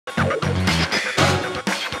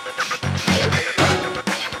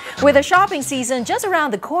With the shopping season just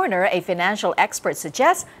around the corner, a financial expert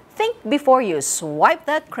suggests think before you swipe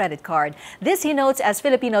that credit card. This, he notes, as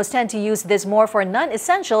Filipinos tend to use this more for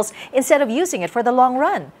non-essentials instead of using it for the long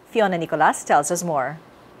run. Fiona Nicolas tells us more.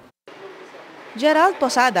 Gerald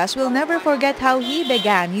Posadas will never forget how he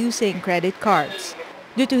began using credit cards.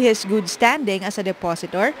 Due to his good standing as a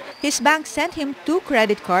depositor, his bank sent him 2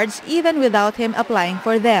 credit cards even without him applying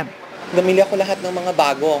for them. Namili ako lahat ng mga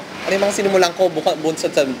bago. Ano yung mga sinimulan ko,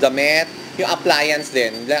 bunsod sa damit, yung appliance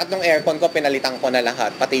din. Lahat ng aircon ko, pinalitan ko na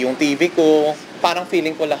lahat. Pati yung TV ko. Parang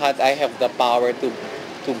feeling ko lahat, I have the power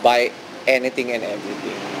to buy anything and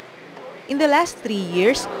everything. In the last 3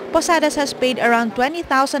 years, Posadas has paid around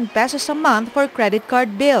 20,000 pesos a month for credit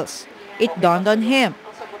card bills. It dawned on him.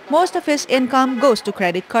 Most of his income goes to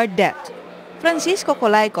credit card debt. Francisco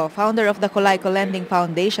Colayco, founder of the Colayco Lending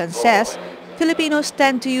Foundation, says Filipinos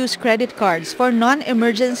tend to use credit cards for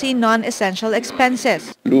non-emergency, non-essential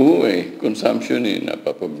expenses. Luho consumption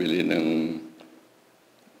napapabili ng...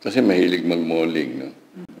 Kasi mahilig mag-malling, no?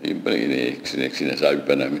 Yung pa sinasabi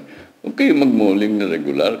pa namin, huwag kayo mag-malling na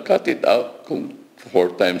regular, cut it out. Kung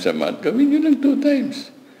 4 times a month, gawin nyo lang 2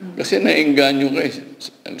 times. Kasi naengganyo kayo.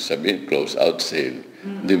 Ang sabihin, close out sale.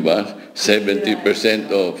 Diba? 70%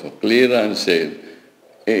 off, clearance sale.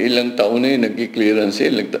 Ilang taon na yung nag-clearance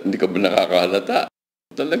sale, hindi ka ba nakakahalata?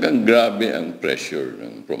 Talagang grabe ang pressure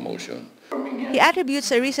ng promotion. He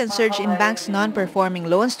attributes a recent surge in banks' non-performing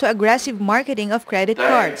loans to aggressive marketing of credit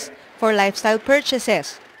cards for lifestyle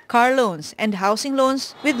purchases, car loans, and housing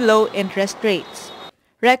loans with low interest rates.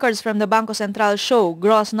 Records from the Bangko Sentral show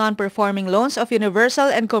gross non-performing loans of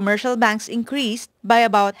universal and commercial banks increased by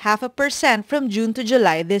about 0.5% from June to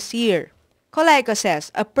July this year. Colayco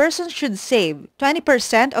says a person should save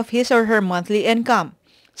 20% of his or her monthly income.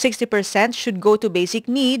 60% should go to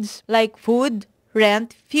basic needs like food,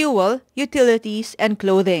 rent, fuel, utilities, and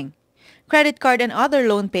clothing. Credit card and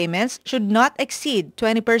other loan payments should not exceed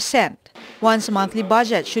 20%. One's monthly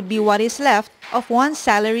budget should be what is left of one's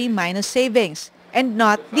salary minus savings, and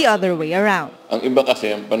not the other way around. Ang iba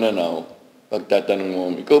kasi ang pananaw, pagtatanong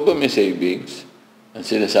mo, ikaw ba may savings? Ang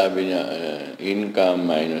sinasabi niya, income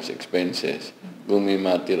minus expenses. Kung may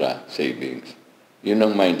matira, savings. Yun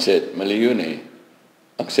ang mindset. Mali yun eh.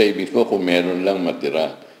 Ang savings mo kung meron lang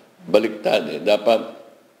matira. Baliktad eh. Dapat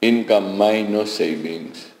income minus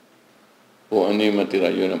savings. Kung ano yung matira,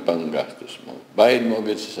 yun ang panggastos mo. Bayad mo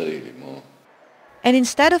agad sa sarili mo. And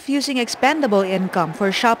instead of using expendable income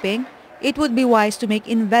for shopping, it would be wise to make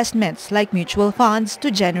investments like mutual funds to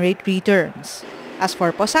generate returns. As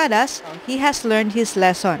for Posadas, he has learned his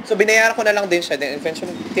lesson. So binayaran ko na lang din siya, then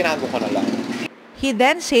eventually tinago ko na lang. He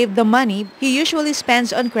then saved the money he usually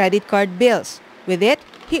spends on credit card bills. With it,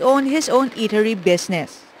 he owned his own eatery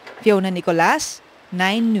business. Fiona Nicolas,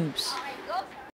 9 News.